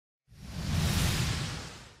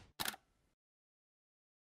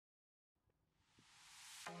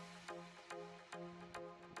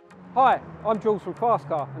Hi, I'm Jules from Fast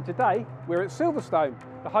Car, and today we're at Silverstone,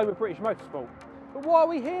 the home of British motorsport. But why are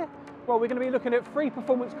we here? Well, we're going to be looking at 3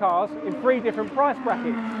 performance cars in 3 different price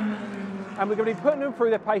brackets, and we're going to be putting them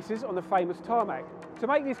through their paces on the famous tarmac. To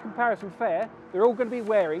make this comparison fair, they're all going to be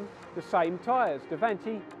wearing the same tyres,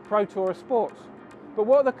 Davanti Protoura Sport. But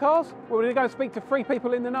what are the cars? Well, we're going to go and speak to 3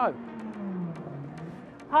 people in the know.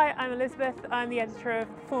 Hi, I'm Elizabeth. I'm the editor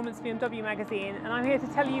of Performance BMW magazine, and I'm here to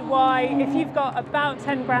tell you why, if you've got about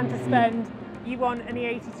 10 grand to spend, you want an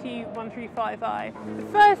E82 135i. The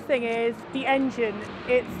first thing is the engine.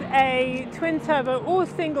 It's a twin turbo or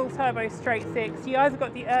single turbo straight 6. You either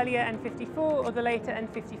got the earlier N54 or the later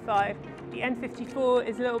N55. The N54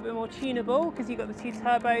 is a little bit more tunable because you've got the 2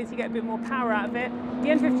 turbos, you get a bit more power out of it. The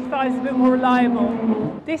N55 is a bit more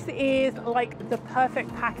reliable. This is like the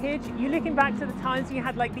perfect package. You're looking back to the times when you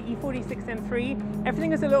had like the E46 M3,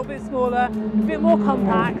 everything was a little bit smaller, a bit more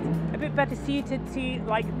compact, a bit better suited to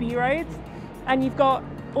like B roads. And you've got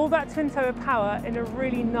all that twin turbo power in a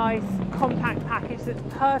really nice compact package that's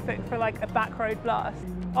perfect for like a back road blast.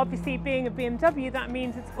 Obviously, being a BMW, that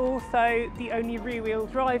means it's also the only rear-wheel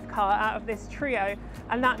drive car out of this trio.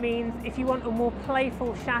 And that means if you want a more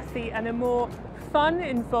playful chassis and a more fun,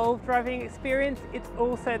 involved driving experience, it's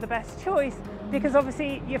also the best choice, because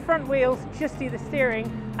obviously your front wheels just do the steering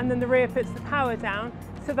and then the rear puts the power down.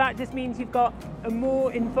 So that just means you've got a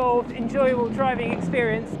more involved, enjoyable driving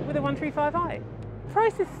experience with a 135i.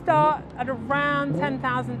 Prices start at around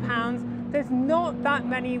 £10,000. There's not that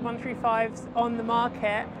many 135s on the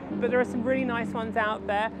market, but there are some really nice ones out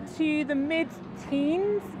there. To the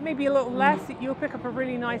mid-teens, maybe a little less, you'll pick up a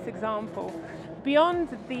really nice example.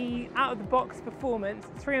 Beyond the out-of-the-box performance,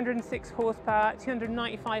 306 horsepower,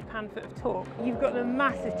 295 pound-foot of torque, you've got a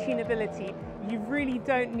massive tunability. You really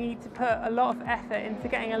don't need to put a lot of effort into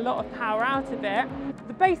getting a lot of power out of it.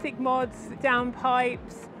 The basic mods,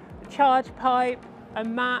 downpipes, charge pipe, a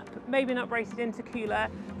map, maybe an uprated intercooler,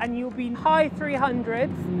 and you'll be high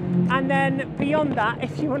 300s. And then beyond that,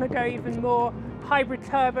 if you want to go even more, hybrid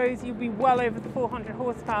turbos, you'll be well over the 400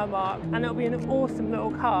 horsepower mark, and it'll be an awesome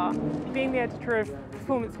little car. Being the editor of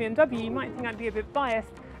Performance BMW, you might think I'd be a bit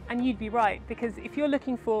biased, and you'd be right, because if you're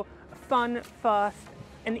looking for a fun, fast,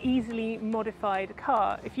 and easily modified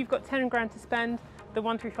car, if you've got 10 grand to spend, the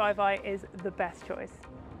 135i is the best choice.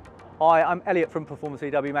 Hi, I'm Elliot from Performance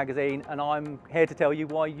VW magazine, and I'm here to tell you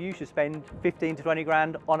why you should spend 15 to 20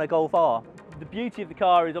 grand on a Golf R. The beauty of the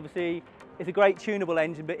car is obviously it's a great tunable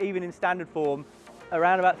engine, but even in standard form,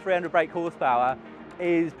 around about 300 brake horsepower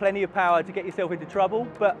is plenty of power to get yourself into trouble,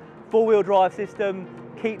 but 4-wheel drive system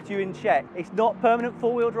keeps you in check. It's not permanent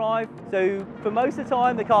 4-wheel drive, so for most of the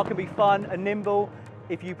time the car can be fun and nimble.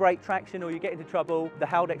 If you break traction or you get into trouble, the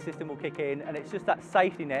Haldex system will kick in, and it's just that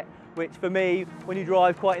safety net, which for me, when you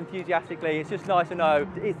drive quite enthusiastically, it's just nice to know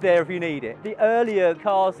it's there if you need it. The earlier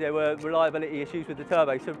cars, there were reliability issues with the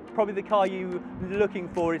turbo, so probably the car you were looking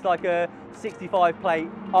for is like a 65 plate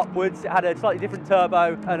upwards. It had a slightly different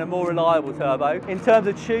turbo and a more reliable turbo. In terms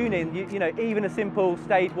of tuning, you know, even a simple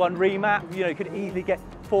stage 1 remap, you know, could easily get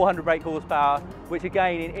 400 brake horsepower, which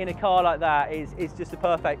again, in a car like that is just the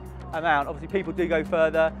perfect amount. Obviously people do go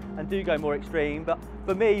further and do go more extreme, but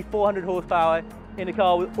for me 400 horsepower in a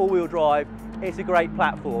car with all-wheel drive, it's a great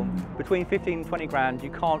platform. Between 15 and 20 grand you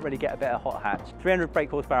can't really get a better hot hatch. 300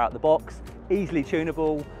 brake horsepower out the box, easily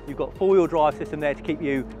tunable, you've got 4-wheel drive system there to keep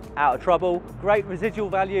you out of trouble, great residual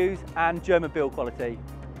values and German build quality.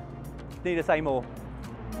 Need to say more.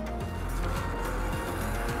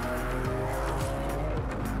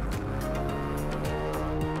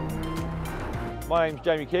 My name's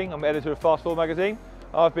Jamie King, I'm editor of Fast Forward magazine.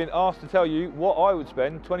 I've been asked to tell you what I would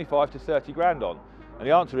spend 25 to 30 grand on. And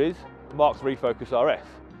the answer is Mark III Focus RS.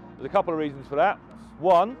 There's a couple of reasons for that.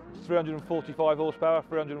 One, it's 345 horsepower,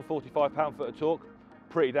 345 pound-foot of torque,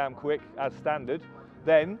 pretty damn quick as standard.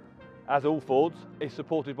 Then, as all Fords, it's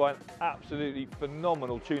supported by an absolutely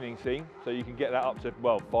phenomenal tuning scheme, so you can get that up to,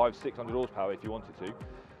 well, 500–600 horsepower if you wanted to.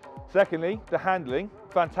 Secondly, the handling,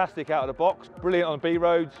 fantastic out of the box, brilliant on B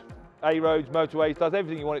roads, A roads, motorways, does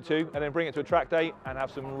everything you want it to, and then bring it to a track day and have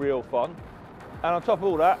some real fun. And on top of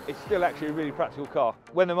all that, it's still actually a really practical car.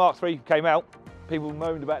 When the Mark III came out, people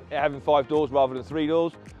moaned about it having 5 doors rather than 3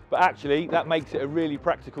 doors, but actually that makes it a really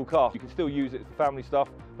practical car. You can still use it for family stuff,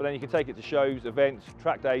 but then you can take it to shows, events,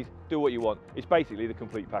 track days, do what you want. It's basically the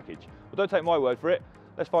complete package. But don't take my word for it,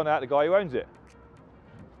 let's find out the guy who owns it.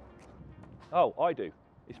 Oh, I do,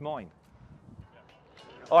 it's mine.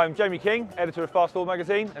 I'm Jamie King, editor of Fast Forward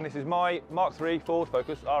magazine, and this is my Mark III Ford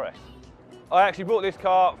Focus RS. I actually bought this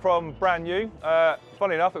car from brand new.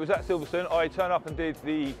 Funny enough, it was at Silverstone. I turned up and did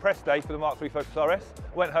the press day for the Mark III Focus RS,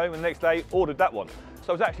 went home and the next day ordered that one. So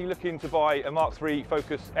I was actually looking to buy a Mark III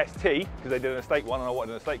Focus ST because they did an estate one and I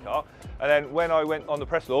wanted an estate car. And then when I went on the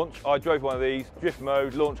press launch, I drove one of these, drift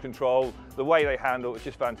mode, launch control, the way they handle, it's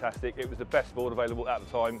just fantastic. It was the best Ford available at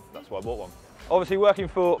the time, that's why I bought one. Obviously working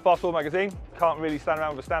for Fast Forward magazine, can't really stand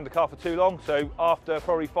around with a standard car for too long, so after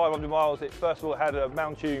probably 500 miles, it first of all had a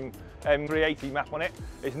Mountune M380 map on it.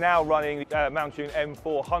 It's now running the Mountune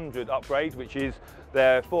M400 upgrade, which is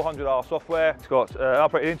their 400R software. It's got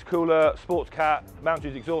upgraded intercooler, sports cat,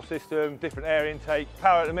 Mountune's exhaust system, different air intake.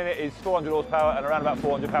 Power at the minute is 400 horsepower and around about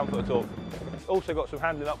 400 pound-foot of torque. It's also got some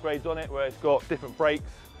handling upgrades on it, where it's got different brakes,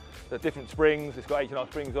 different springs, it's got H&R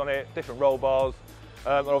springs on it, different roll bars.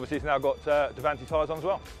 And obviously it's now got Davanti tyres on as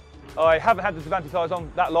well. I haven't had the Davanti tyres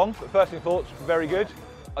on that long, but first thoughts, very good.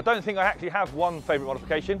 I don't think I actually have one favourite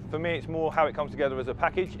modification. For me, it's more how it comes together as a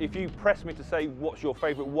package. If you press me to say what's your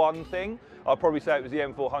favourite one thing, I'll probably say it was the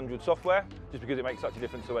M400 software, just because it makes such a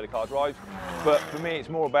difference to the way the car drives. But for me, it's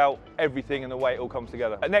more about everything and the way it all comes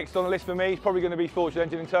together. Next on the list for me is probably going to be forged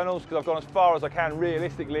engine internals, because I've gone as far as I can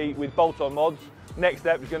realistically with bolt-on mods. Next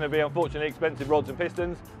step is going to be, unfortunately, expensive rods and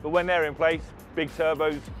pistons, but when they're in place, big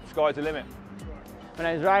turbos, sky's the limit. My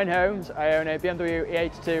name is Ryan Holmes. I own a BMW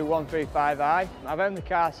E82 135i. I've owned the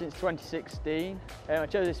car since 2016. I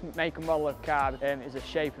chose this make and model of car is the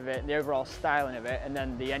shape of it, the overall styling of it, and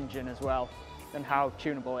then the engine as well, and how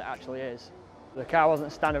tunable it actually is. The car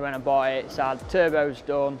wasn't standard when I bought it. It's had turbos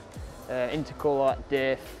done, intercooler,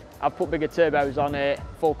 diff. I've put bigger turbos on it,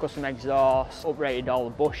 full custom exhaust, uprated all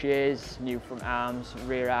the bushes, new front arms,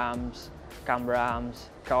 rear arms, camber arms,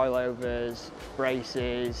 coilovers,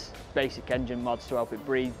 braces, basic engine mods to help it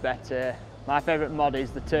breathe better. My favourite mod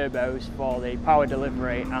is the turbos for the power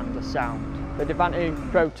delivery and the sound. The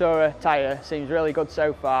Davanti Protoura tyre seems really good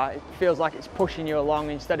so far. It feels like it's pushing you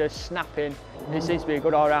along instead of snapping. It seems to be a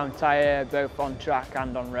good all-round tyre, both on track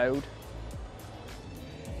and on road.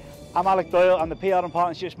 I'm Alec Doyle, I'm the PR and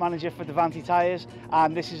Partnerships Manager for Davanti Tyres,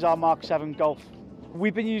 and this is our Mark 7 Golf.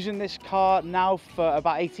 We've been using this car now for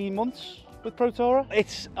about 18 months with Protoura.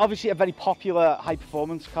 It's obviously a very popular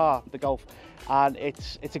high-performance car, the Golf, and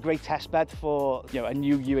it's a great test bed for a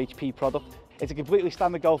new UHP product. It's a completely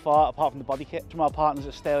standard Golf R apart from the body kit from our partners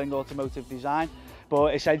at Sterling Automotive Design,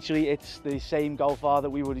 but essentially it's the same Golf R that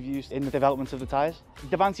we would have used in the development of the tyres.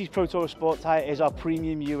 Davanti's Protoura Sport tyre is our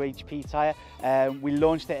premium UHP tyre. We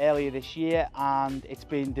launched it earlier this year and it's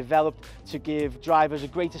been developed to give drivers a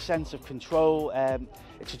greater sense of control,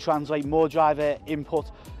 to translate more driver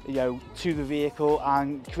input to the vehicle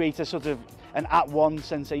and create a sort of an at-one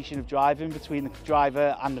sensation of driving between the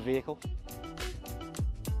driver and the vehicle.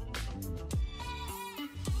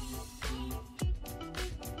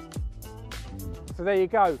 So there you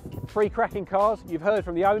go, 3 cracking cars. You've heard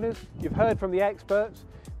from the owners, you've heard from the experts.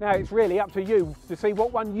 Now it's really up to you to see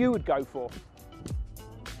what one you would go for.